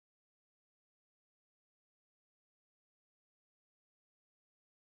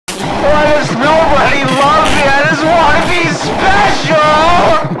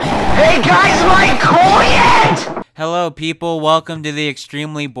guys like quiet? Hello, people. Welcome to the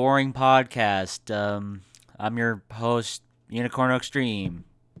Extremely Boring Podcast. I'm your host, UnicornoXtreme.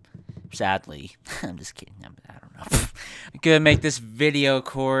 Sadly. I'm just kidding. I don't know. I'm gonna make this video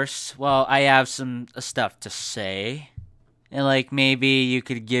course. Well, I have some stuff to say. And, like, maybe you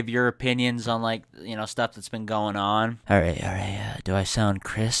could give your opinions on, like, you know, stuff that's been going on. Alright. Do I sound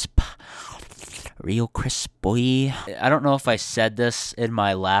crisp? Real crisp, boy. I don't know if I said this in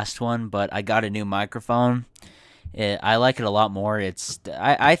my last one, but I got a new microphone. I like it a lot more.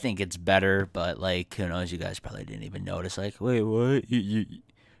 I think it's better, but, like, who knows? You guys probably didn't even notice. Like, wait, what? You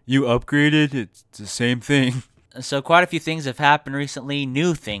upgraded? It's the same thing. So quite a few things have happened recently.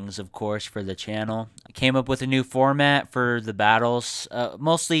 New things, of course, for the channel. I came up with a new format for the battles.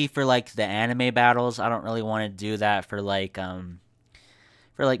 Mostly for, like, the anime battles. I don't really want to do that for, like,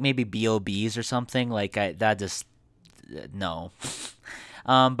 maybe BOBs or something. Like, no.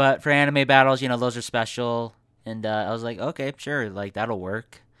 But for anime battles, you know, those are special. And I was like, okay, sure, like, that'll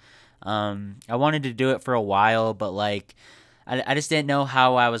work. I wanted to do it for a while, but, like, I just didn't know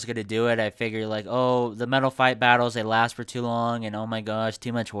how I was going to do it. I figured, like, oh, the Metal Fight battles, they last for too long, and oh my gosh,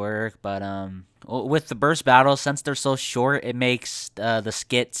 too much work. But with the burst battles, since they're so short, it makes the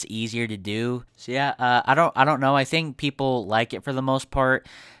skits easier to do. So yeah, I don't know. I think people like it for the most part.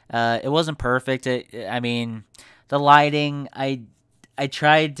 It wasn't perfect. I mean, the lighting, I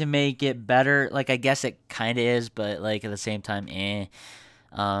tried to make it better. Like, I guess it kind of is, but, like, at the same time,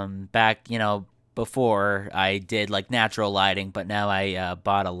 back, you know, before I did, like, natural lighting, but now I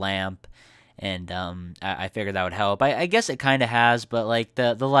bought a lamp, and I figured that would help. I guess it kind of has, but, like,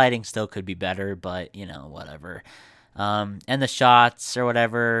 the lighting still could be better, but, you know, whatever. And the shots or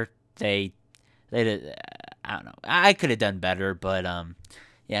whatever, they did, I don't know. I could have done better, but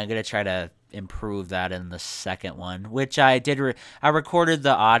yeah, I'm gonna try to improve that in the second one, which I did. I recorded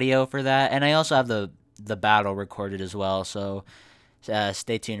the audio for that, and I also have the battle recorded as well, so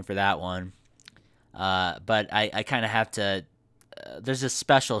stay tuned for that one. But I kind of have to, there's a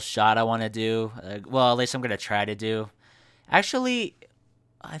special shot I want to do, well, at least I'm going to try to do. Actually,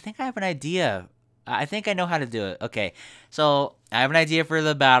 I think I have an idea. I think I know how to do it. Okay, so I have an idea for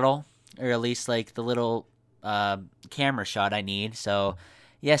the battle, or at least, like, the little camera shot I need, so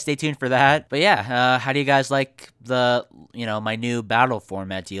yeah, stay tuned for that. But yeah, how do you guys like my new battle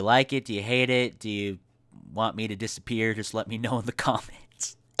format? Do you like it? Do you hate it? Do you want me to disappear? Just let me know in the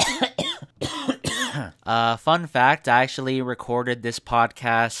comments. Fun fact, I actually recorded this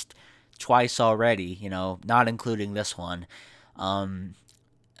podcast twice already, you know, not including this one.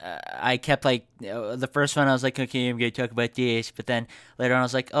 I kept, like, the first one I was like, okay, I'm going to talk about this, but then later on I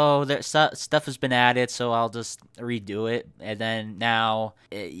was like, oh, stuff has been added, so I'll just redo it. And then now,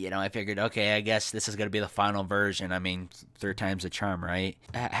 you know, I figured, okay, I guess this is going to be the final version. I mean, third time's a charm, right?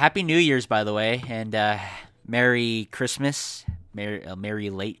 Happy New Year's, by the way, and Merry Christmas, Merry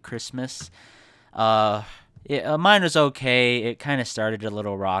late Christmas. Mine was okay. It kind of started a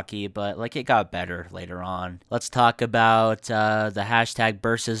little rocky, but, like, it got better later on. Let's talk about the hashtag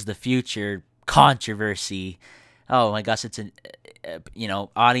versus the future controversy. Oh my gosh, it's you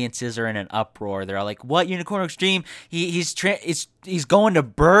know, audiences are in an uproar. They're all like, "What, UnicornOxtreme? He's going to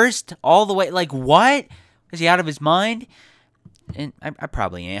burst all the way? Like, what? Is he out of his mind?" And I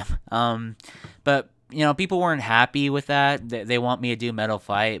probably am. But, you know, people weren't happy with that. They want me to do Metal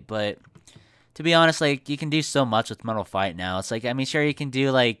Fight, but to be honest, like, you can do so much with Metal Fight now. It's like, I mean, sure, you can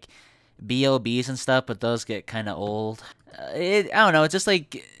do, like, BOBs and stuff, but those get kind of old. I don't know. It's just,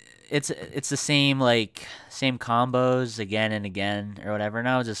 like, it's the same, like, same combos again and again or whatever.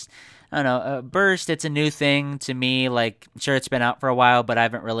 Now, just, I don't know. Burst, it's a new thing to me. Like, sure, it's been out for a while, but I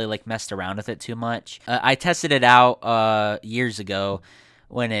haven't really, like, messed around with it too much. I tested it out years ago,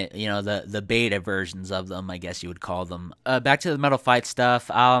 when it, you know, the beta versions of them, I guess you would call them. Back to the Metal Fight stuff.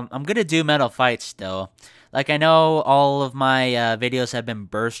 I'm gonna do Metal Fight still. Like, I know all of my videos have been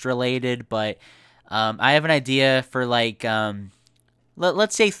burst related, but I have an idea for, like,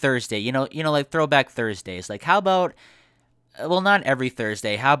 let's say Thursday. You know, like, throwback Thursdays. Like, how about, well, not every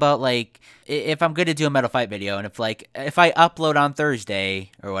Thursday. How about, like, if I'm going to do a Metal Fight video, and if I upload on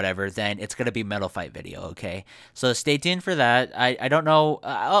Thursday or whatever, then it's going to be Metal Fight video, okay? So stay tuned for that. I don't know.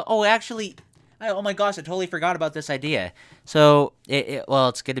 Actually, oh my gosh, I totally forgot about this idea. So, well,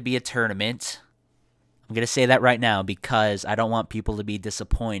 it's going to be a tournament. I'm going to say that right now because I don't want people to be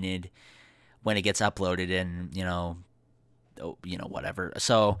disappointed when it gets uploaded and, you know, whatever.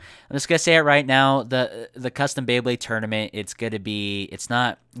 So I'm just gonna say it right now. The custom Beyblade tournament, it's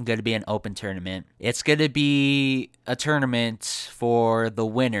not gonna be an open tournament. It's gonna be a tournament for the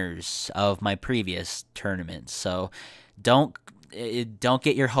winners of my previous tournaments. So don't don't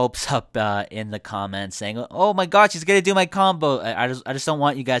get your hopes up in the comments saying, "Oh my gosh, he's gonna do my combo." I just don't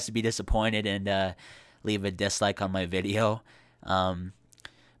want you guys to be disappointed and leave a dislike on my video.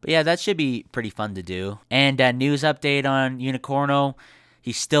 But yeah, that should be pretty fun to do. And news update on Unicorno.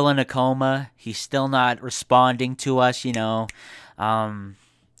 He's still in a coma. He's still not responding to us, you know.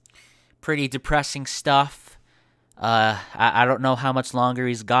 Pretty depressing stuff. I don't know how much longer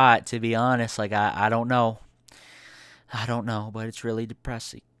he's got, to be honest. Like, I don't know. I don't know, but it's really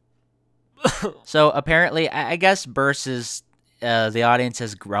depressing. So, apparently, I guess Burst's, the audience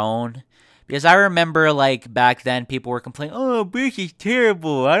has grown. Because I remember, like, back then, people were complaining, "Oh, Burst is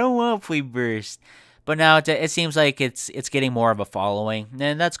terrible. I don't want to play Burst." But now it seems like it's getting more of a following,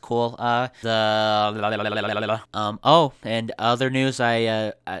 and that's cool. Oh, and other news,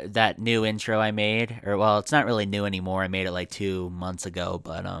 that new intro I made, or well, it's not really new anymore. I made it like 2 months ago,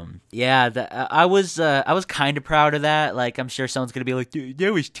 but yeah, I was kind of proud of that. Like, I'm sure someone's gonna be like, "Dude,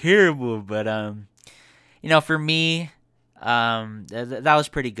 that was terrible," but you know, for me, that was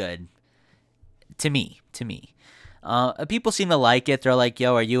pretty good. To me. People seem to like it. They're like,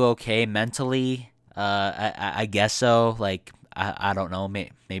 "Yo, are you okay mentally?" I guess so. Like, I don't know.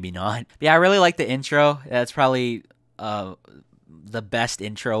 Maybe not. But yeah, I really like the intro. That's probably the best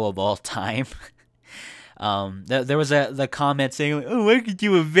intro of all time. There was the comment saying, like, "Oh, I could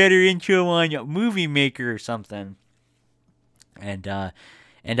do a better intro on Movie Maker or something." And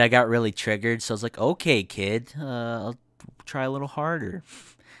I got really triggered. So I was like, "Okay, kid, I'll try a little harder."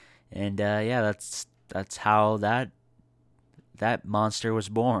 And yeah, that's how that monster was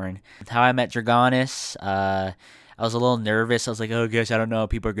born. How I Met Dragonis. I was a little nervous. I was like, "Oh gosh, I don't know how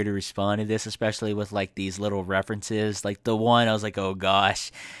people are going to respond to this," especially with like these little references. Like the one, I was like, "Oh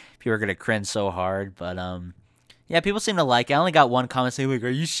gosh, people are going to cringe so hard." But yeah, people seem to like it. I only got one comment saying, like, "Are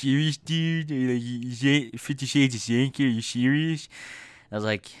you serious, dude? 50 Shades of Yankee, are you serious?" I was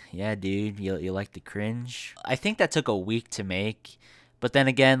like, "Yeah, dude, you like the cringe?" I think that took a week to make. But then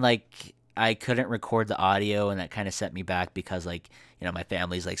again, like, I couldn't record the audio, and that kind of set me back because, like, you know, my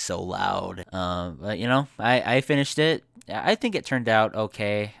family's, like, so loud. But, you know, I finished it. I think it turned out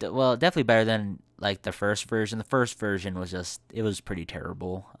okay. Well, definitely better than, like, the first version. The first version was just, it was pretty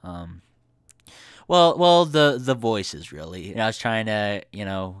terrible. Well, the voices, really. You know, I was trying to, you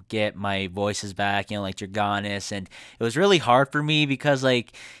know, get my voices back, you know, like Dragonis, and it was really hard for me because,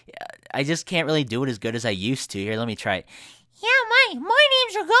 like, I just can't really do it as good as I used to. Here, let me try it. "Yeah, my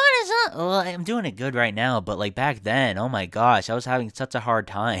name's Dragonis." Well, I'm doing it good right now, but like back then, oh my gosh, I was having such a hard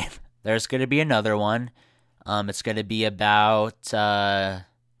time. There's gonna be another one. It's gonna be about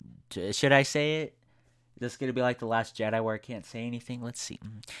should I say it? This is gonna be like The Last Jedi where I can't say anything. Let's see.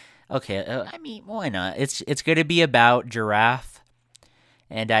 Okay, I mean, why not? It's gonna be about Giraffe.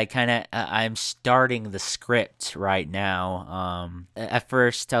 And I'm starting the script right now. At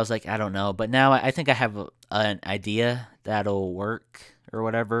first, I was like, I don't know. But now I think I have an idea that'll work or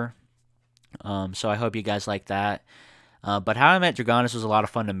whatever. So I hope you guys like that. But How I Met Dragonis was a lot of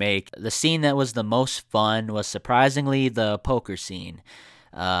fun to make. The scene that was the most fun was surprisingly the poker scene.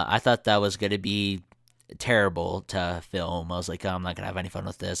 I thought that was going to be terrible to film. I was like, "Oh, I'm not gonna have any fun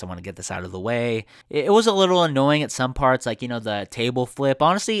with this. I want to get this out of the way." It was a little annoying at some parts, like, you know, the table flip.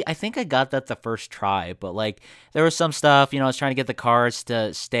 Honestly, I think I got that the first try, but like there was some stuff, you know, I was trying to get the cards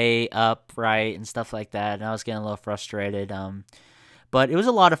to stay upright and stuff like that, and I was getting a little frustrated. But it was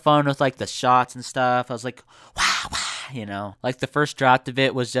a lot of fun with like the shots and stuff. I was like, wow, you know, like the first draft of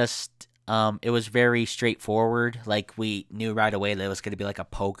it was just it was very straightforward. Like we knew right away that it was gonna be like a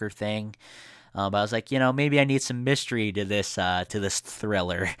poker thing. But I was like, you know, maybe I need some mystery to this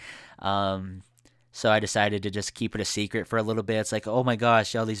thriller. So I decided to just keep it a secret for a little bit. It's like, oh my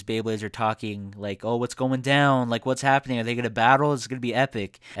gosh, all these Beyblades are talking, like, "Oh, what's going down? Like, what's happening? Are they going to battle? It's going to be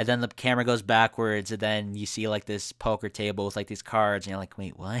epic." And then the camera goes backwards, and then you see, like, this poker table with, like, these cards, and you're like,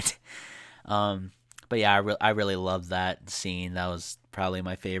 wait, what? But yeah, I really loved that scene. That was probably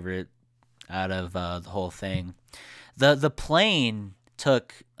my favorite out of the whole thing. The plane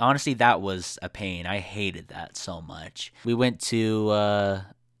took, honestly, that was a pain. I hated that so much. We went to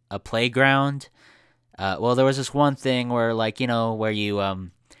a playground. Well, there was this one thing where, like, you know, where you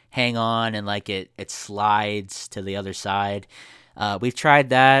hang on and like it slides to the other side. We've tried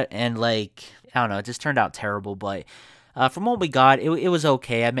that, and like, I don't know, it just turned out terrible. But from what we got, it was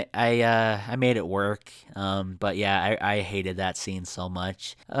okay. I made it work. But yeah, I hated that scene so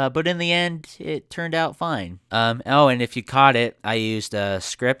much. But in the end, it turned out fine. Oh, and if you caught it, I used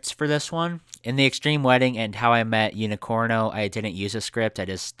scripts for this one. In the Extreme Wedding and How I Met Unicorno, I didn't use a script. I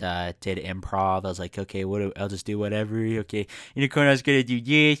just did improv. I was like, okay, I'll just do whatever. Okay, Unicorno's gonna do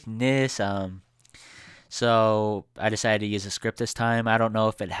this and this. So I decided to use a script this time. I don't know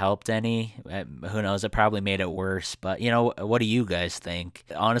if it helped any. Who knows? It probably made it worse. But, you know, what do you guys think?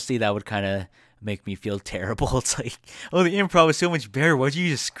 Honestly, that would kind of make me feel terrible. It's like, oh, the improv was so much better. Why'd you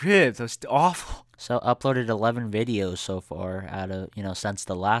use a script? That was awful. So uploaded 11 videos so far out of, you know, since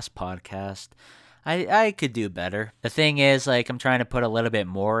the last podcast. I could do better. The thing is, like, I'm trying to put a little bit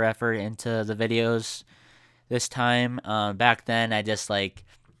more effort into the videos this time. Back then, I just, like,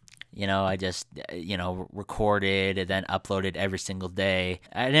 you know, recorded and then uploaded every single day.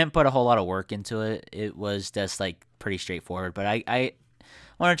 I didn't put a whole lot of work into it. It was just, like, pretty straightforward. But I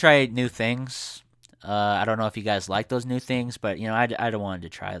want to try new things. I don't know if you guys like those new things, but, you know, I wanted to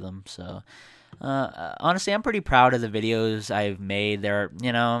try them. So, honestly, I'm pretty proud of the videos I've made. They're,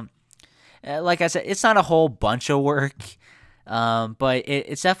 you know, like I said, it's not a whole bunch of work. But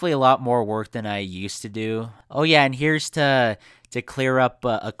it's definitely a lot more work than I used to do. Oh, yeah, and here's to clear up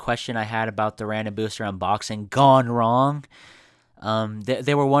a question I had about the random booster unboxing gone wrong.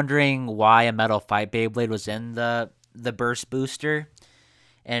 They were wondering why a metal fight Beyblade was in the burst booster,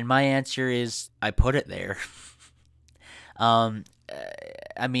 and my answer is I put it there. I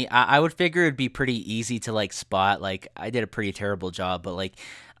mean, I would figure it'd be pretty easy to, like, spot. Like, I did a pretty terrible job, but, like,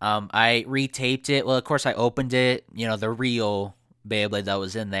 I retaped it. Well, of course, I opened it, you know, the real Beyblade that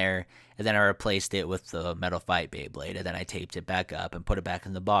was in there, and then I replaced it with the metal fight Beyblade, and then I taped it back up and put it back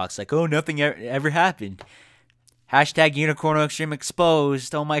in the box. Like, oh, nothing ever happened. Hashtag unicornoxtreme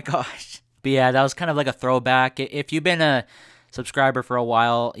exposed. Oh my gosh. But yeah, that was kind of like a throwback. If you've been a subscriber for a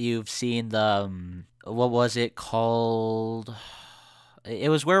while, you've seen the, what was it called? It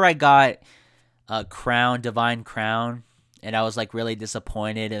was where I got a crown, divine crown. And I was, like, really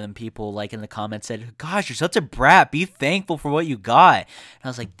disappointed. And then people, like, in the comments said, gosh, you're such a brat. Be thankful for what you got. And I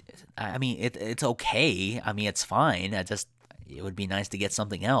was like, I mean, it's okay. I mean, it's fine. It would be nice to get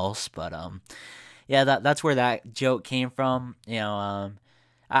something else. But, yeah, that's where that joke came from. You know,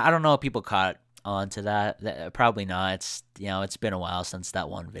 I don't know if people caught on to that. Probably not. It's, you know, it's been a while since that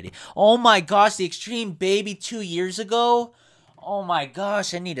one video. Oh, my gosh, the Extreme Baby 2 years ago? Oh my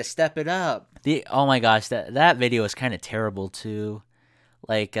gosh, I need to step it up. Oh my gosh, that video is kind of terrible too.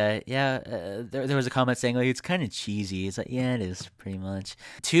 Like, there was a comment saying, like, it's kind of cheesy. It's like, yeah, it is pretty much.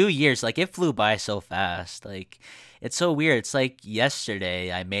 2 years, like, it flew by so fast. Like, it's so weird. It's like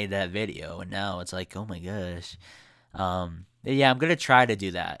yesterday I made that video, and now it's like, oh my gosh. Yeah, I'm gonna try to do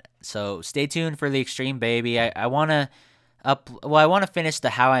that. So stay tuned for the Extreme Baby. I wanna finish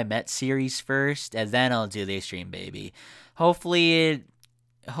the How I Met series first, and then I'll do the Extreme Baby. Hopefully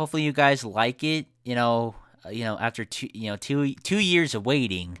you guys like it. You know, after two years of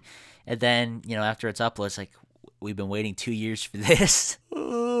waiting, and then, you know, after it's uploaded, it's like, we've been waiting 2 years for this.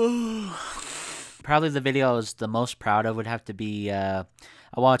 Probably the video I was the most proud of would have to be I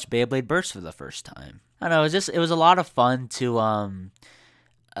watched Beyblade Burst for the first time. I don't know, it was a lot of fun to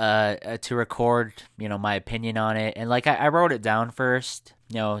record, you know, my opinion on it, and, like, I wrote it down first,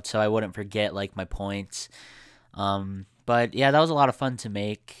 you know, so I wouldn't forget, like, my points. But yeah, that was a lot of fun to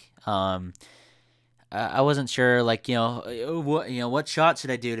make. I wasn't sure, like, what shot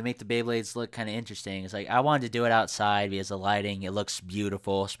should I do to make the Beyblades look kind of interesting. It's like, I wanted to do it outside because the lighting, it looks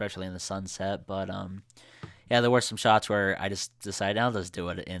beautiful, especially in the sunset. But yeah, there were some shots where I just decided, I'll just do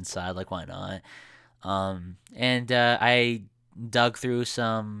it inside. Like, why not? And I dug through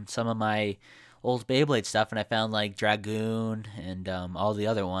some of my old Beyblade stuff, and I found, like, Dragoon and all the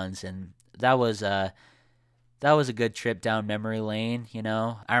other ones, and that was a good trip down memory lane, you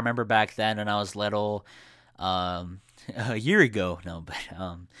know. I remember back then when I was little, a year ago, no, but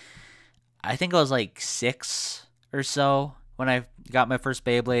I think I was like 6 or so when I got my first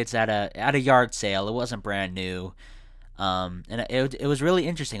Beyblades at a yard sale. It wasn't brand new, and it was really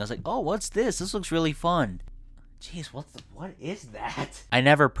interesting. I was like, oh, what's this? This looks really fun. Jeez, what is that? I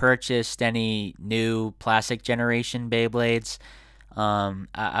never purchased any new plastic generation Beyblades.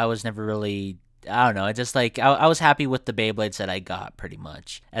 I was never really, I don't know, it just, like, I was happy with the Beyblades that I got, pretty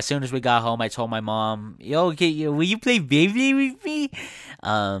much. As soon as we got home, I told my mom, yo, will you play Beyblade with me?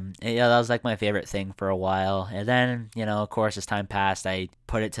 And, yeah, that was, like, my favorite thing for a while. And then, you know, of course, as time passed, I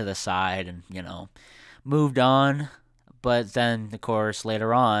put it to the side and, you know, moved on. But then, of course,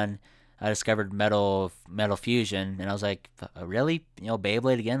 later on, I discovered Metal Fusion, and I was like, really? You know,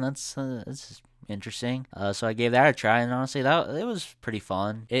 Beyblade again? That's interesting. So I gave that a try, and honestly, it was pretty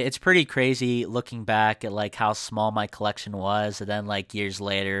fun. It's pretty crazy looking back at, like, how small my collection was, and then, like, years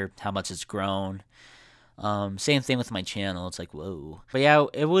later, how much it's grown. Same thing with my channel. It's like, whoa. But yeah,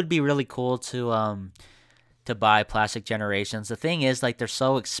 it would be really cool to buy plastic generations. The thing is, like, they're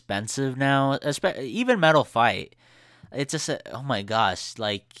so expensive now, even Metal Fight. It's just, oh my gosh,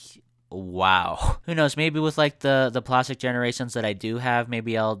 like, wow. Who knows? Maybe with like the plastic generations that I do have,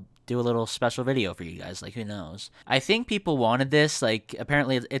 maybe I'll do a little special video for you guys. Like, who knows? I think people wanted this. Like,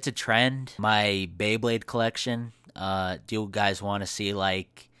 apparently it's a trend. My Beyblade collection. Do you guys want to see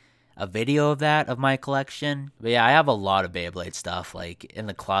like a video of that, of my collection? But yeah, I have a lot of Beyblade stuff like in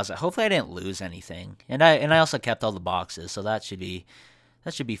the closet. Hopefully I didn't lose anything. And I also kept all the boxes, so that should be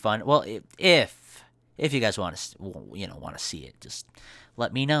fun. Well, if you guys want to, want to see it, just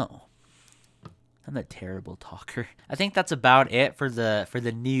let me know. I'm a terrible talker. I think that's about it for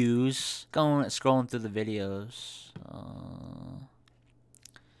the news. Scrolling through the videos. Oh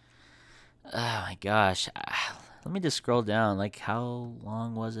my gosh. Let me just scroll down. Like, how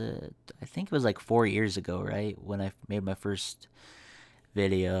long was it? I think it was like 4 years ago, right? When I made my first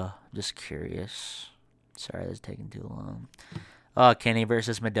video. Just curious. Sorry, that's taking too long. Oh, Kenny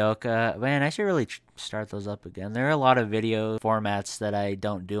versus Madoka. Man, I should really start those up again. There are a lot of video formats that I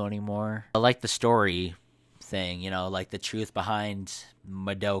don't do anymore. I like the story thing, like the truth behind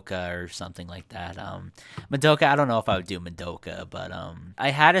Madoka or something like that. Madoka, I don't know if I would do Madoka, but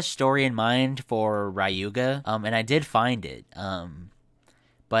I had a story in mind for Ryuga, and I did find it.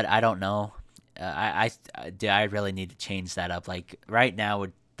 But I don't know. I really need to change that up. Like, right now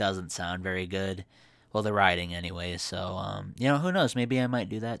it doesn't sound very good. Well, the writing anyway, so, who knows? Maybe I might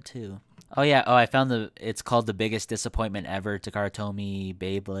do that too. Oh, yeah. Oh, I found it's called The Biggest Disappointment Ever, Takara Tomy,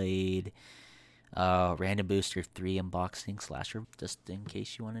 Beyblade, Random Booster 3 Unboxing Slasher, just in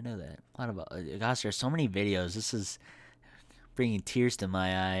case you want to know that. A lot of, gosh, there's so many videos. This is bringing tears to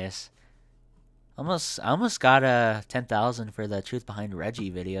my eyes. I almost got a 10,000 for the Truth Behind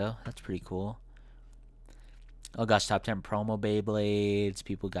Reggie video. That's pretty cool. Oh gosh, top 10 promo Beyblades.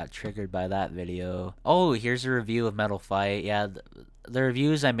 People got triggered by that video. Oh, here's a review of Metal Fight. Yeah, the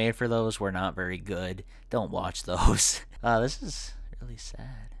reviews I made for those were not very good. Don't watch those. This is really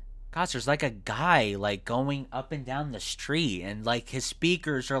sad. Gosh, there's like a guy like going up and down the street, and like his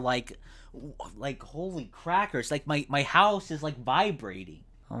speakers are like holy crackers. Like my house is like vibrating.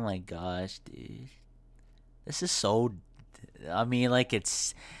 Oh my gosh, dude. This is so, I mean, like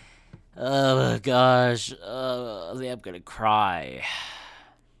it's, oh gosh, I'm gonna cry.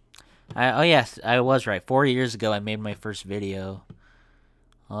 Oh yes, I was right. 4 years ago, I made my first video.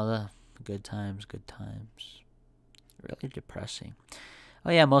 All the good times, good times. Really depressing.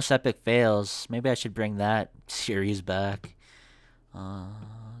 Oh yeah, most epic fails. Maybe I should bring that series back.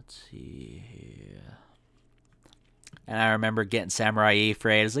 Let's see here. And I remember getting Samurai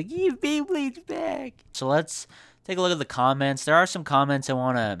E-Freight. It's like, you Beyblade's back. So let's take a look at the comments. There are some comments I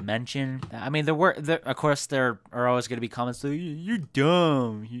want to mention. I mean, of course, there are always going to be comments like, you're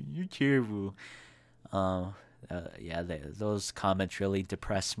dumb, you're terrible. Yeah, those comments really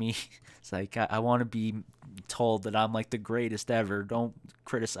depress me. It's like, I want to be told that I'm like the greatest ever. Don't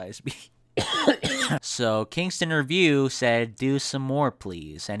criticize me. So Kingston Review said, do some more,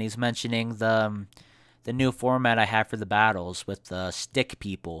 please. And he's mentioning the new format I have for the battles with the stick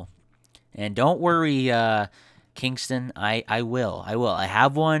people. And don't worry, Kingston, I will. I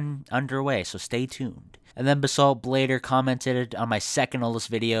have one underway, so stay tuned. And then Basalt Blader commented on my second oldest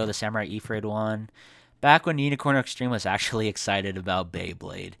video, the Samurai E-Freight one, back when UnicornOxtreme was actually excited about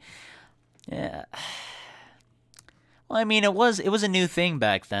Beyblade. Yeah. Well, I mean, it was a new thing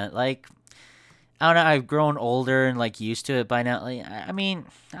back then. Like, I don't know, I've grown older and like used to it by now. Like, I mean,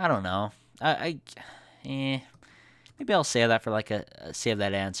 I don't know. Maybe I'll save that for like save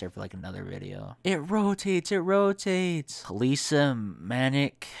that answer for like another video. It rotates. Lisa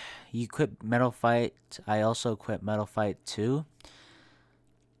Manic, you quit Metal Fight. I also quit Metal Fight too.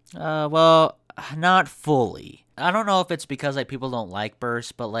 Well, not fully. I don't know if it's because like people don't like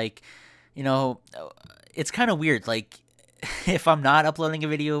Burst, but like, it's kind of weird. Like, if I'm not uploading a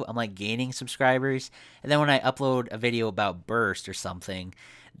video, I'm like gaining subscribers, and then when I upload a video about Burst or something,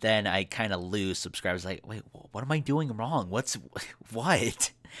 then I kind of lose subscribers. Like, wait, what am I doing wrong? What?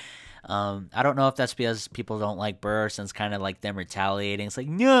 I don't know if that's because people don't like Burst, and it's kind of like them retaliating. It's like,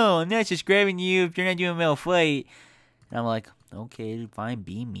 no, I'm not subscribing to you if you're not doing Metal Fight. And I'm like, okay, fine,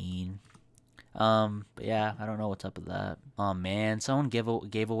 be mean. But yeah, I don't know what's up with that. Oh man, someone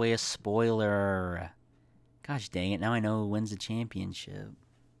gave away a spoiler. Gosh dang it, now I know who wins the championship.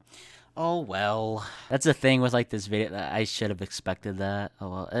 Oh well. That's the thing with like this video. I should have expected that.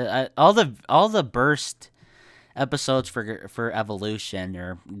 Oh well. All the Burst episodes for Evolution,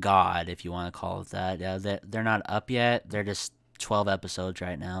 or God, if you want to call it that, yeah, they're not up yet. They're just 12 episodes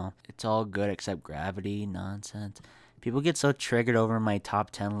right now. It's all good except Gravity nonsense. People get so triggered over my top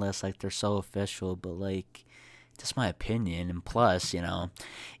 10 list, like they're so official, but like, Just my opinion. And plus, you know,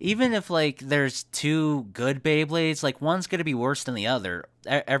 even if like there's two good Beyblades, like one's gonna be worse than the other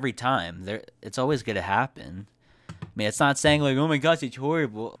every time. It's always gonna happen. I mean, it's not saying like, oh my gosh, it's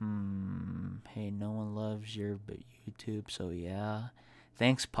horrible. Hey, no one loves your YouTube, so yeah.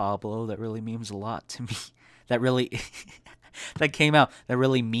 Thanks, Pablo. That really means a lot to me. That really that came out. That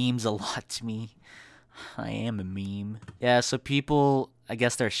really means a lot to me. I am a meme. Yeah, so people, I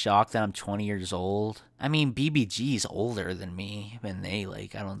guess they're shocked that I'm 20 years old. I mean, BBG's older than me. And they,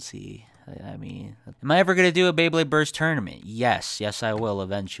 like, I don't see. I mean, am I ever going to do a Beyblade Burst tournament? Yes. Yes, I will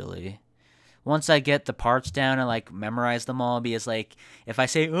eventually. Once I get the parts down and, like, memorize them all, because, like, if I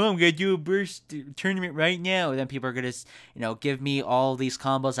say, oh, I'm going to do a Burst tournament right now, then people are going to, you know, give me all these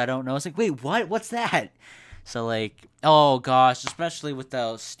combos I don't know. It's like, wait, what? What's that? So, like, oh, gosh, especially with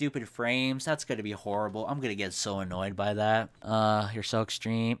those stupid frames, that's going to be horrible. I'm going to get so annoyed by that. You're so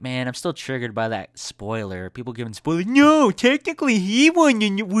extreme. Man, I'm still triggered by that spoiler. People giving spoilers. No, technically, he won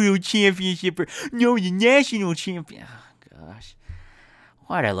the world championship. No, the national champion. Oh, gosh.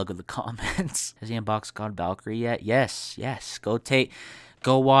 Why'd I look at the comments? Has he unboxed God Valkyrie yet? Yes, yes. Go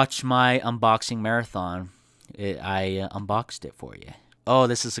watch my unboxing marathon. I unboxed it for you. Oh,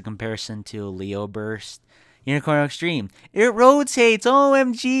 this is a comparison to Leo Burst. UnicornoXtreme. It rotates.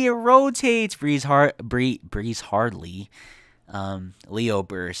 OMG, it rotates. Breeze Hardly. Leo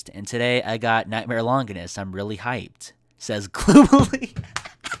Burst. And today I got Nightmare Longinus. I'm really hyped. Says gloomily.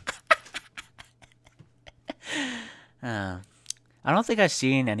 I don't think I've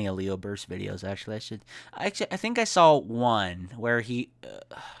seen any of Leo Burst videos, actually. I think I saw one where he...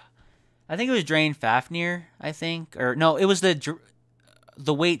 I think it was Drain Fafnir, I think. Or, no, it was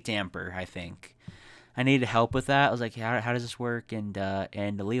the weight damper, I think. I needed help with that. I was like, how does this work?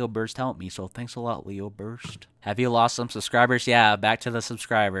 And Leo Burst helped me, so thanks a lot, Leo Burst. Have you lost some subscribers? Yeah, back to the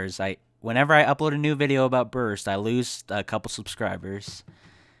subscribers. Whenever I upload a new video about Burst, I lose a couple subscribers.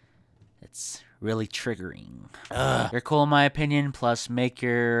 It's really triggering. You're cool in my opinion, plus make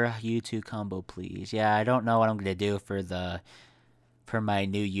your YouTube combo, please. Yeah, I don't know what I'm going to do for my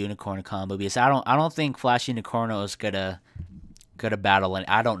new unicorn combo, because I don't think Flash Unicorno is gonna battle, and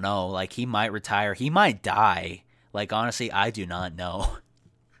I don't know, like, he might retire, he might die, like, honestly, I do not know.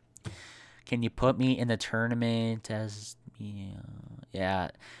 Can you put me in the tournament as yeah,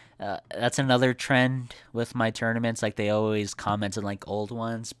 that's another trend with my tournaments, like, they always comment on, like, old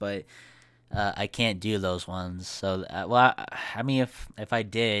ones, but I can't do those ones, so, well, I mean, if I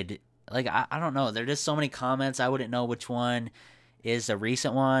did, like, I don't know, there are just so many comments, I wouldn't know which one is a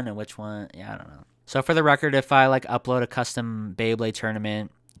recent one and which one, yeah, I don't know. So for the record, if I like upload a custom Beyblade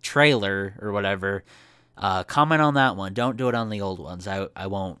tournament trailer or whatever, comment on that one. Don't do it on the old ones. I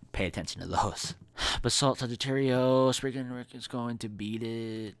won't pay attention to those. Basalt Sagittario, Spriggan Rick is going to beat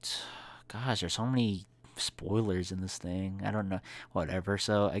it. Gosh, there's so many spoilers in this thing. I don't know. Whatever.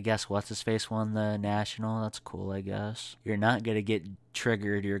 So I guess What's-His-Face won the National. That's cool, I guess. You're not going to get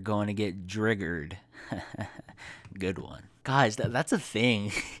triggered. You're going to get driggered. Good one. Guys, that's a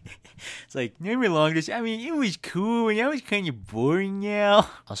thing. It's like, never long. I mean, it was cool, and now it's kind of boring now.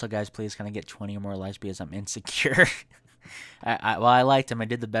 Also, guys, please can I get 20 or more likes because I'm insecure. Well, I liked him. I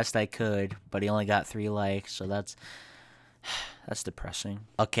did the best I could, but he only got 3 likes, so that's depressing.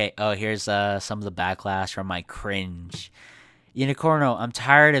 Okay, oh, here's some of the backlash from my cringe. Unicorno, I'm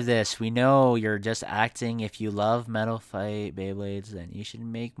tired of this. We know you're just acting. If you love Metal Fight Beyblades, then you should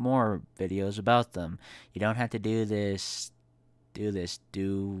make more videos about them. You don't have to do this.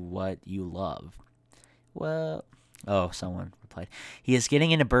 Do what you love. Well, oh, someone replied. He is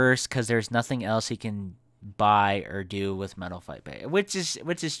getting into Burst because there's nothing else he can buy or do with Metal Fight Beyblade,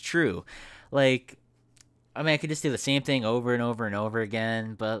 which is true. Like, I mean, I could just do the same thing over and over and over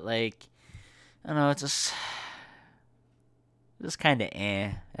again, but like, I don't know, it's just kind of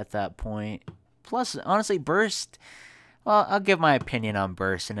at that point. Plus, honestly, Burst, well, I'll give my opinion on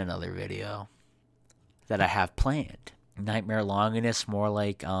Burst in another video that I have planned. Nightmare Longinus, more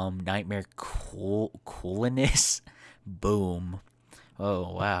like Nightmare Cooliness. Boom.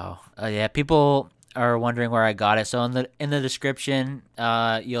 Oh, wow. Yeah, people are wondering where I got it. So in the description,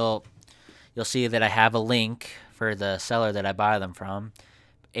 you'll see that I have a link for the seller that I buy them from.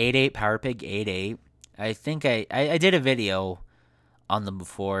 88 Power Pig 88. I think I did a video on them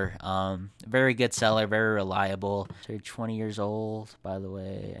before. Very good seller, very reliable. So you're 20 years old, by the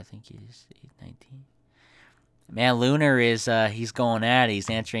way. I think he's 19. Man, Lunar is he's going at it. He's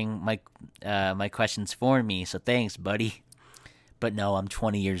answering my questions for me. So thanks, buddy. But no, I'm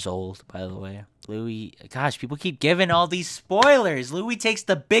 20 years old, by the way. Louis, gosh, people keep giving all these spoilers. Louis takes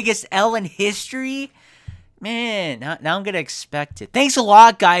the biggest L in history. Man, now I'm gonna expect it. Thanks a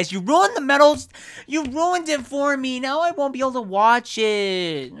lot, guys. You ruined the medals. You ruined it for me. Now I won't be able to watch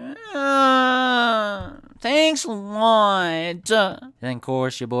it. Thanks a lot. Then, of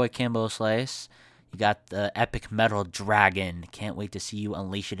course, your boy Kimbo Slice. You got the epic metal dragon. Can't wait to see you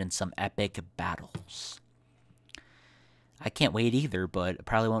unleash it in some epic battles. I can't wait either, but I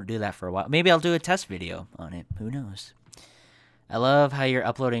probably won't do that for a while. Maybe I'll do a test video on it. Who knows? I love how you're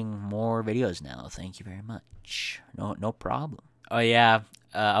uploading more videos now. Thank you very much. No problem. Oh yeah,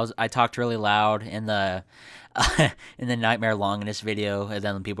 I talked really loud in the in the Nightmare Longinus video, and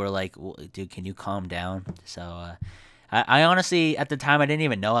then people were like, well, "Dude, can you calm down?" So I honestly at the time I didn't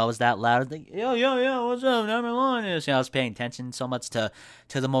even know I was that loud. I was like, yo, what's up, Nightmare Longinus? You know, I was paying attention so much to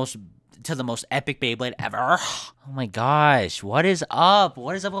the most epic Beyblade ever. Oh my gosh, what is up?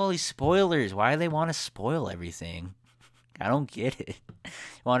 What is up with all these spoilers? Why do they want to spoil everything? I don't get it. You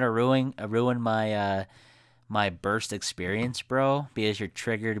want to ruin my my burst experience, bro? Because you're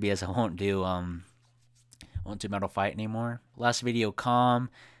triggered because I won't do Metal Fight anymore. Last video calm.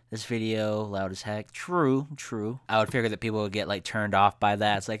 This video loud as heck. True. I would figure that people would get like turned off by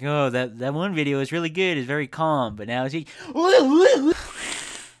that. It's like, oh, that one video is really good. It's very calm. But now it's like,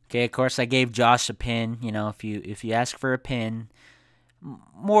 okay. Of course, I gave Josh a pin. You know, if you ask for a pin,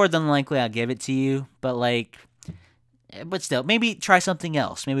 more than likely I'll give it to you. But like. But still, maybe try something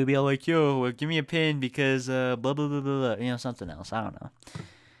else. Maybe be like, yo, give me a pin because blah, blah, blah, blah, blah. You know, something else. I don't know.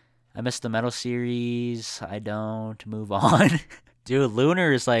 I missed the metal series. I don't. Move on. Dude,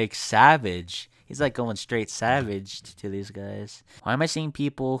 Lunar is like savage. He's like going straight savage to these guys. Why am I seeing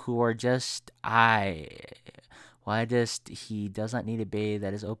people who are just, why he does not need a bae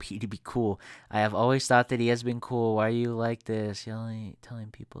that is OP to be cool? I have always thought that he has been cool. Why are you like this? You're only telling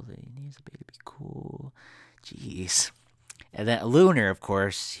people that he needs a bae to be cool. Jeez. And then Lunar, of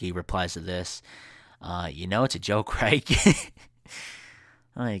course, he replies to this. You know it's a joke, right?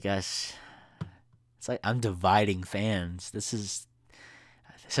 Oh my gosh. It's like I'm dividing fans. This isn't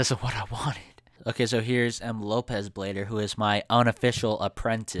what I wanted. Okay, so here's M. Lopez Blader, who is my unofficial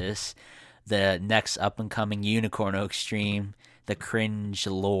apprentice, the next up-and-coming Unicornoxtreme, the cringe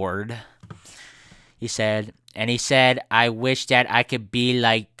lord. He said, I wish that I could be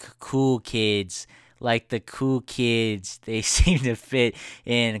like cool kids. Like the cool kids, they seem to fit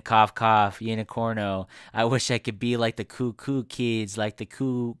in, cough, cough, unicorno. I wish I could be like the cool kids, like the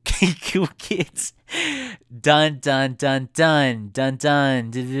cool kids. Dun, dun, dun, dun, dun,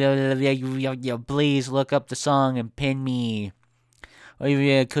 dun. Please look up the song and pin me. Oh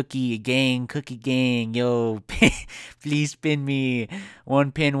yeah, cookie gang, yo, please pin me.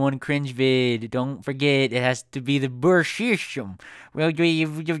 One pin, one cringe vid. Don't forget, it has to be the burr system. Well,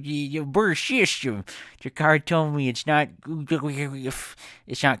 your burr system. Jakar told me it's not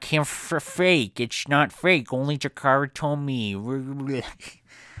fake. It's not fake. Only Jakar told me.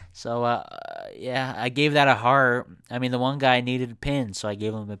 So, yeah, I gave that a heart. I mean, the one guy needed a pin, so I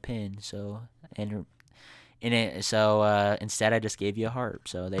gave him a pin. So, instead I just gave you a heart.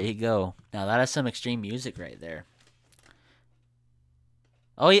 So there you go. Now that is some extreme music right there.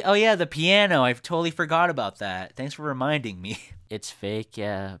 Oh yeah, the piano. I totally forgot about that. Thanks for reminding me. It's fake.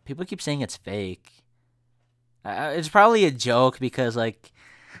 Yeah, people keep saying it's fake. It's probably a joke because like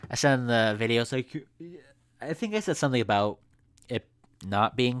I said in the video, it's like I think I said something about it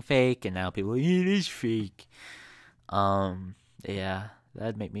not being fake, and now people are like, it is fake. Yeah.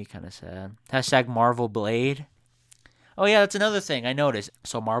 That'd make me kind of sad. Hashtag Marvel Blade. Oh, yeah, that's another thing I noticed.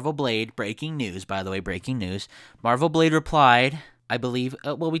 So Marvel Blade, breaking news, by the way, breaking news. Marvel Blade replied, I believe,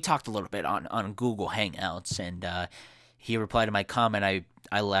 well, we talked a little bit on Google Hangouts, and he replied to my comment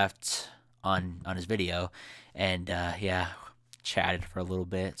I left on his video, and, yeah, chatted for a little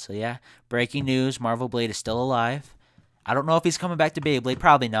bit. So, yeah, breaking news, Marvel Blade is still alive. I don't know if he's coming back to Beyblade.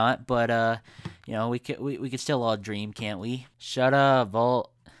 Probably not, but you know, we could still all dream, can't we? Shut up,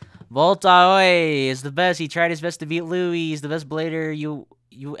 Volta is the best. He tried his best to beat Louis. He's the best blader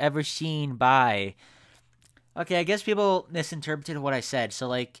you ever seen. Bye. Okay, I guess people misinterpreted what I said. So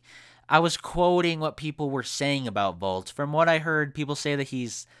like, I was quoting what people were saying about Volt. From what I heard, people say that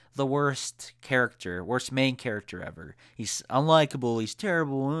he's the worst main character ever. He's unlikable. He's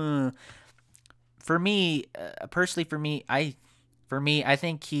terrible. For me, personally, I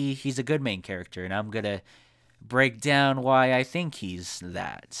think he's a good main character, and I'm gonna break down why I think he's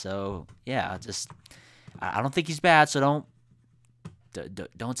that. So yeah, I don't think he's bad. So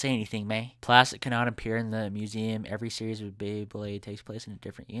don't say anything, May. Plastic cannot appear in the museum. Every series of Beyblade takes place in a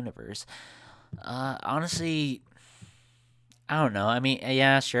different universe. Honestly, I don't know. I mean,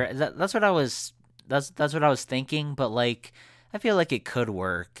 yeah, sure. That's what I was thinking. But like, I feel like it could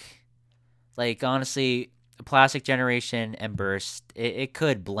work. Like honestly, Plastic Generation and Burst, it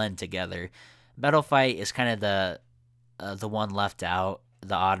could blend together. Metal Fight is kind of the one left out,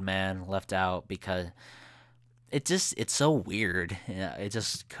 the odd man left out, because it's so weird. Yeah, it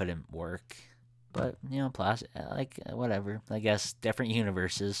just couldn't work. But plastic, like whatever. I guess different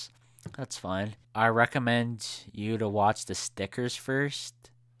universes. That's fine. I recommend you to watch the stickers first.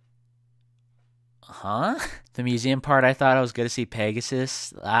 Huh? The museum part, I thought I was going to see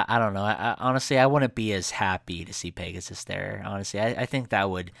Pegasus. I don't know. Honestly, I wouldn't be as happy to see Pegasus there. Honestly, I think that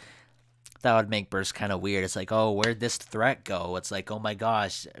would make Burst kind of weird. It's like, oh, where'd this threat go? It's like, oh my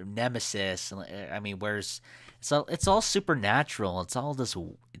gosh, Nemesis. I mean, it's all supernatural. It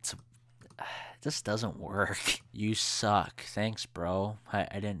just doesn't work. You suck. Thanks, bro. I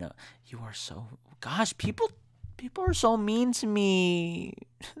didn't know. You are so... Gosh, people are so mean to me.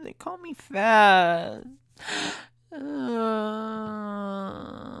 They call me fat. I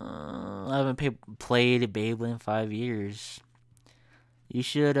haven't played Beyblade in 5 years. You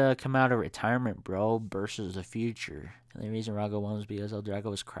should come out of retirement, bro. Burst is the future. The only reason Rago won was because El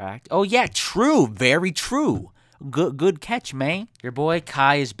Drago was cracked. Oh, yeah, true. Very true. Good catch, man. Your boy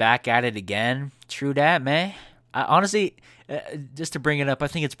Kai is back at it again. True that, man. Honestly, just to bring it up, I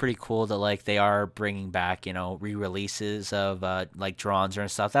think it's pretty cool that like they are bringing back, re-releases of like Drawns and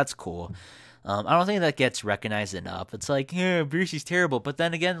stuff. That's cool. I don't think that gets recognized enough. It's like, yeah, Brucey's terrible, but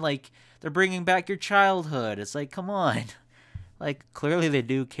then again, like they're bringing back your childhood. It's like, come on, like clearly they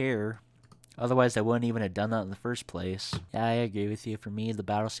do care. Otherwise, they wouldn't even have done that in the first place. Yeah, I agree with you. For me, the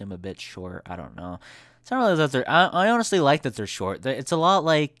battles seem a bit short. I don't know. It's not really that I honestly like that they're short. It's a lot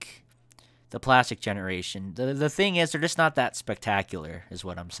like the Plastic Generation. The thing is, they're just not that spectacular, is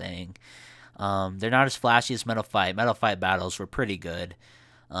what I'm saying. They're not as flashy as Metal Fight. Metal Fight battles were pretty good.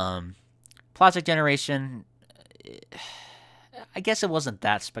 Plastic Generation, I guess it wasn't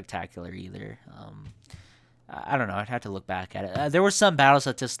that spectacular either. I don't know. I'd have to look back at it. There were some battles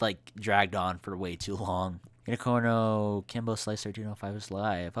that just like dragged on for way too long. Unicorno Kimbo Slice 1305 is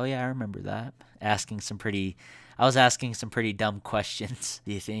live. Oh yeah, I remember that. I was asking some pretty dumb questions.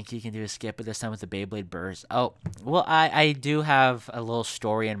 Do you think you can do a skip at this time with the Beyblade Burst? Oh, well, I do have a little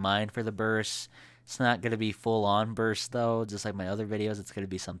story in mind for the Burst. It's not going to be full-on Burst, though. Just like my other videos, it's going to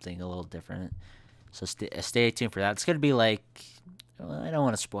be something a little different. So stay tuned for that. It's going to be like... Well, I don't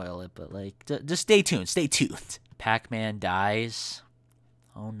want to spoil it, but like... Just stay tuned. Stay tuned. Pac-Man dies.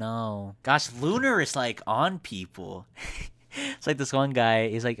 Oh, no. Gosh, Lunar is like on people. It's like this one guy,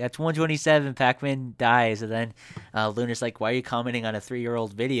 he's like, at 127, Pac-Man dies, and then Lunar's like, why are you commenting on a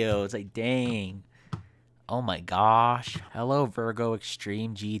 3-year-old video? It's like, dang. Oh my gosh. Hello, Virgo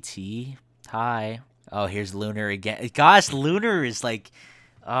Extreme GT. Hi. Oh, here's Lunar again. Gosh, Lunar is like,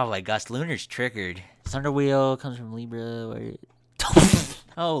 oh my gosh, Lunar's triggered. Thunder Wheel comes from Libra.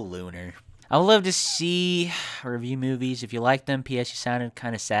 Oh, Lunar. I would love to see review movies. If you like them, P.S. You sounded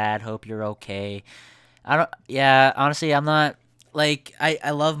kind of sad. Hope you're okay. Honestly, I'm not, like, I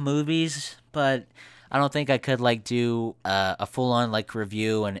love movies, but I don't think I could, like, do a full-on, like,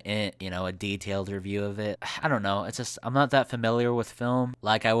 review and, a detailed review of it. I don't know. It's just, I'm not that familiar with film.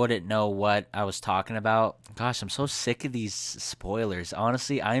 Like, I wouldn't know what I was talking about. Gosh, I'm so sick of these spoilers.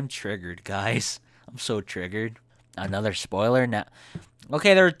 Honestly, I'm triggered, guys. I'm so triggered. Another spoiler now.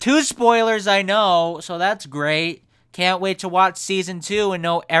 Okay, there are 2 spoilers, I know, so that's great. Can't wait to watch season 2 and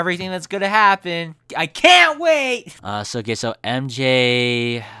know everything that's gonna happen. I can't wait! So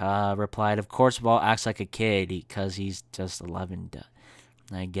MJ replied, of course, Ball acts like a kid because he's just 11.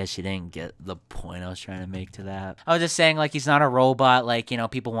 I guess you didn't get the point I was trying to make to that. I was just saying, like, he's not a robot. Like,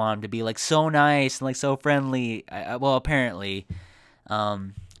 people want him to be, like, so nice and, like, so friendly. Well, apparently,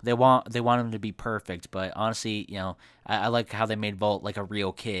 they want him to be perfect. But honestly, I like how they made Volt, like, a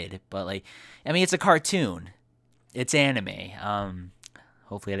real kid. But, like, I mean, it's a cartoon. It's anime.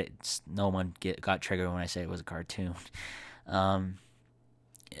 Hopefully no one got triggered when I say it was a cartoon.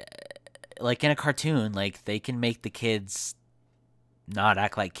 Like in a cartoon, like they can make the kids not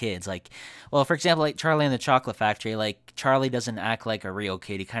act like kids. Like, well, for example, like Charlie and the Chocolate Factory. Like Charlie doesn't act like a real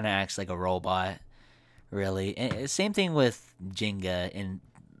kid. He kind of acts like a robot. Really, and same thing with Jenga in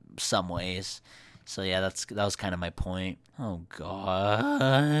some ways. So yeah, that was kind of my point. Oh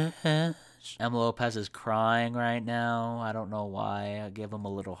god. Em Lopez is crying right now. I don't know why. I give him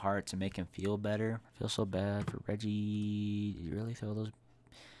a little heart to make him feel better. I feel so bad for Reggie. Did you really throw those?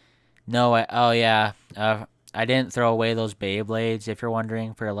 No, oh yeah. I didn't throw away those Beyblades. If you're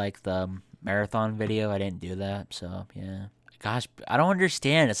wondering, for like the marathon video, I didn't do that. So yeah. Gosh, I don't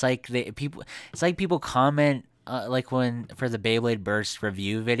understand. It's like people comment like when for the Beyblade Burst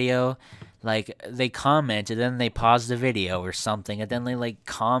review video. like they comment and then they pause the video or something, and then they like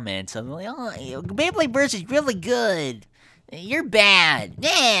comment something like, "Oh, Beyblade Burst is really good. You're bad.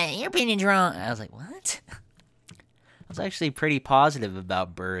 Yeah, your opinion's wrong." I was like, what? I was actually pretty positive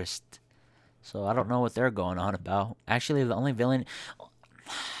about Burst, so I don't know what they're going on about. Actually, the only villain,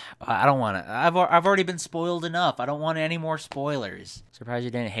 I don't want to. I've already been spoiled enough. I don't want any more spoilers. Surprised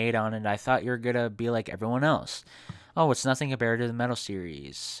you didn't hate on it. I thought you were gonna be like everyone else. Oh, it's nothing compared to the Metal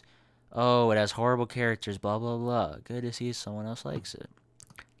series. Oh, it has horrible characters, blah, blah, blah. Good to see someone else likes it.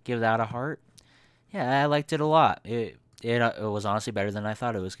 Give that a heart. Yeah, I liked it a lot. It was honestly better than I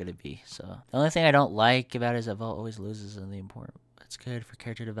thought it was going to be. So the only thing I don't like about it is that Vault always loses in the important. It's good for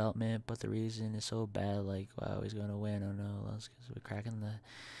character development, but the reason is so bad. Like, wow, he's going to win. Oh, no. That's because we're cracking the...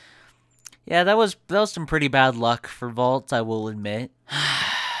 Yeah, that was some pretty bad luck for Vault, I will admit.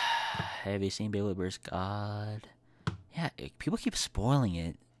 Have you seen Beyblade Burst? God. Yeah, people keep spoiling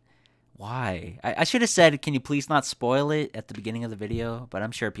it. Why? I should have said, can you please not spoil it at the beginning of the video? But I'm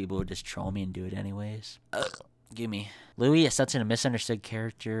sure people would just troll me and do it anyways. Gimme. Louis is such a misunderstood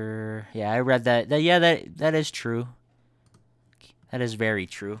character. Yeah, I read that. That is true. That is very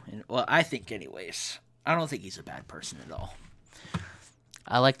true. Well, I think anyways. I don't think he's a bad person at all.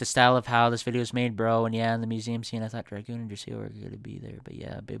 I like the style of how this video is made, bro. And yeah, in the museum scene, I thought Dragoon and Dracil were going to be there. But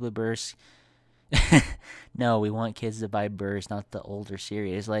yeah, Beyblade Burst. No, we want kids to buy Burst, not the older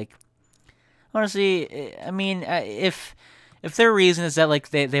series. Like... Honestly, I mean, if their reason is that like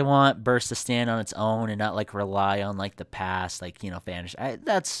they want Burst to stand on its own and not like rely on like the past, like, you know, fans,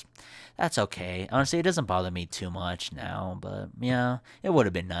 that's okay. Honestly, it doesn't bother me too much now, but yeah, it would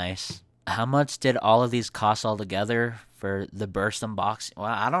have been nice. How much did all of these cost altogether for the Burst unboxing? Well,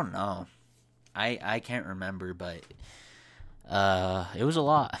 I don't know. I can't remember, but it was a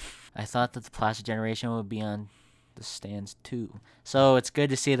lot. I thought that the plastic generation would be on the stands too, so it's good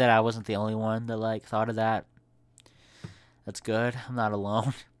to see that I wasn't the only one that like thought of that. That's good. I'm not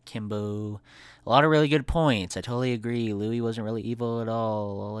alone. Kimbo, a lot of really good points. I totally agree. Louis wasn't really evil at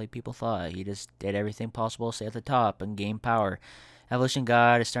all like people thought. He just did everything possible to stay at the top and gain power. Evolution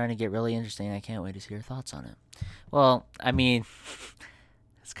God is starting to get really interesting. I can't wait to see your thoughts on it. Well, I mean,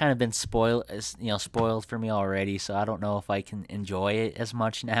 it's kind of been spoiled for me already, so I don't know if I can enjoy it as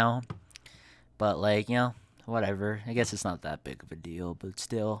much now, but like, you know, whatever. I guess it's not that big of a deal, but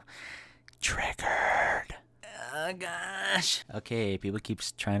still. Triggered. Oh, gosh. Okay, people keep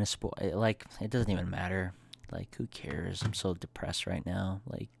trying to spoil. Like, it doesn't even matter. Like, who cares? I'm so depressed right now.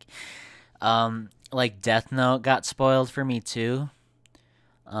 Like Death Note got spoiled for me, too.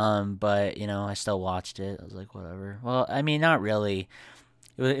 But, you know, I still watched it. I was like, whatever. Well, I mean, not really.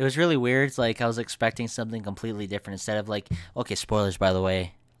 It was really weird. It's like, I was expecting something completely different instead of, like, okay, spoilers, by the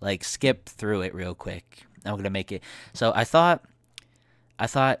way. Like, skip through it real quick. I'm gonna make it. So I thought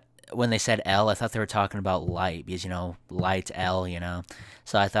when they said L, I thought they were talking about light because, you know, light L, you know.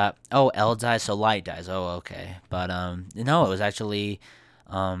 So I thought, oh, L dies, so light dies. Oh, okay. But no, it was actually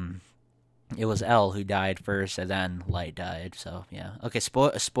it was L who died first, and then light died. So yeah. Okay,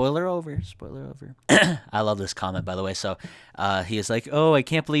 spoiler over. Spoiler over. I love this comment, by the way. So he was like, oh, I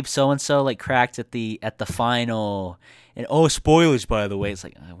can't believe so and so like cracked at the final. And oh, spoilers, by the way. It's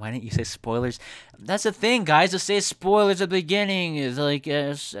like, why didn't you say spoilers? That's the thing, guys. To say spoilers at the beginning is like, you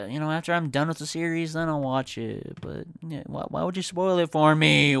know, after I'm done with the series, then I'll watch it. But yeah, why would you spoil it for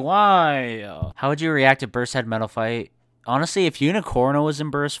me? Why? How would you react if Burst had Metal Fight? Honestly, if Unicorno was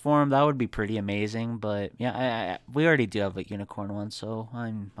in Burst form, that would be pretty amazing. But yeah, we already do have a Unicorn one, so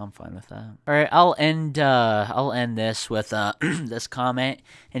I'm fine with that. All right, I'll end this with this comment,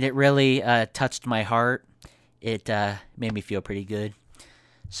 and it really touched my heart. It made me feel pretty good.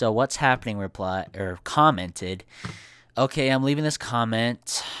 So what's happening? Commented. Okay, I'm leaving this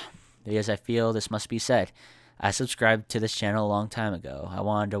comment because I feel this must be said. I subscribed to this channel a long time ago. I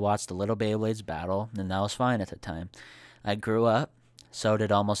wanted to watch the little Beyblades battle, and that was fine at the time. I grew up, so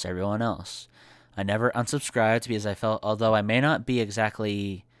did almost everyone else. I never unsubscribed because I felt, although I may not be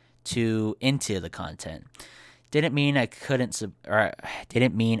exactly too into the content, didn't mean I could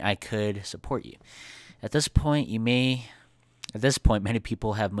support you. At this point, many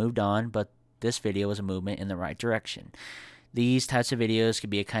people have moved on, but this video was a movement in the right direction. These types of videos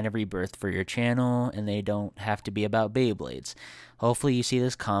could be a kind of rebirth for your channel, and they don't have to be about Beyblades. Hopefully you see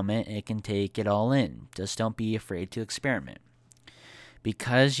this comment and can take it all in. Just don't be afraid to experiment.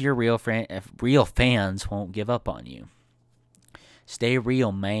 Because your real fans won't give up on you. Stay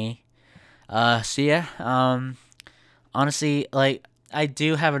real, man. So yeah, honestly, like, I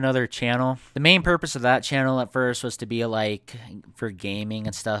do have another channel. The main purpose of that channel at first was to be like for gaming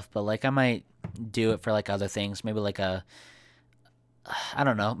and stuff, but like I might do it for like other things, maybe like a I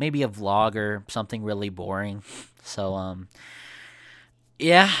don't know, maybe a vlog or something really boring. So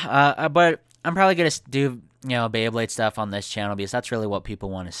yeah, but I'm probably gonna do Beyblade stuff on this channel because that's really what people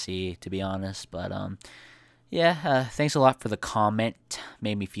want to see, to be honest. But yeah, thanks a lot for the comment,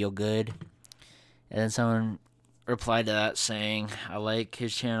 made me feel good. And then someone replied to that saying, I like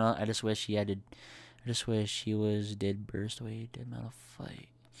his channel, I just wish he did burst away, did metal fight.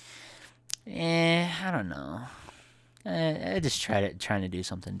 I don't know. I just trying to do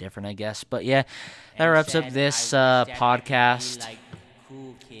something different, I guess. But yeah, that wraps up this podcast.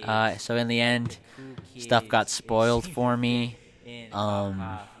 So in the end, stuff got spoiled for me,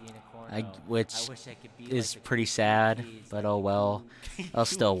 which is pretty sad. But oh well, I'll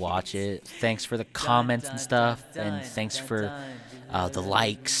still watch it. Thanks for the comments and stuff, and thanks for the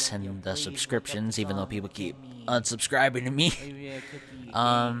likes and the subscriptions, even though people keep unsubscribing to me.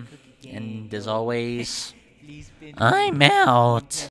 And as always, I'm out.